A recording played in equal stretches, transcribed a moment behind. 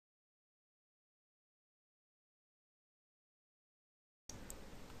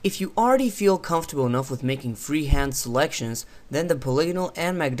If you already feel comfortable enough with making freehand selections, then the Polygonal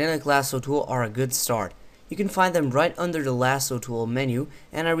and Magnetic Lasso tool are a good start. You can find them right under the Lasso tool menu,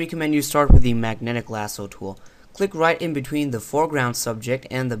 and I recommend you start with the Magnetic Lasso tool. Click right in between the foreground subject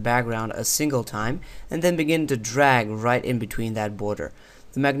and the background a single time, and then begin to drag right in between that border.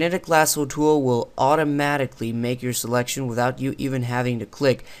 The Magnetic Lasso tool will automatically make your selection without you even having to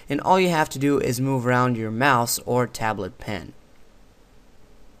click, and all you have to do is move around your mouse or tablet pen.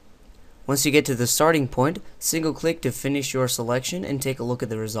 Once you get to the starting point, single click to finish your selection and take a look at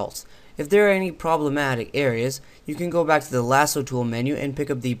the results. If there are any problematic areas, you can go back to the Lasso tool menu and pick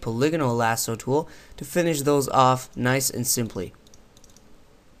up the Polygonal Lasso tool to finish those off nice and simply.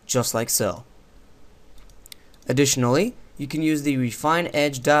 Just like so. Additionally, you can use the Refine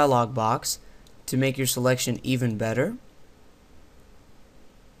Edge dialog box to make your selection even better.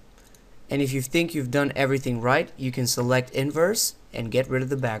 And if you think you've done everything right, you can select Inverse and get rid of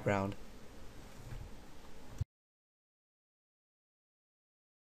the background.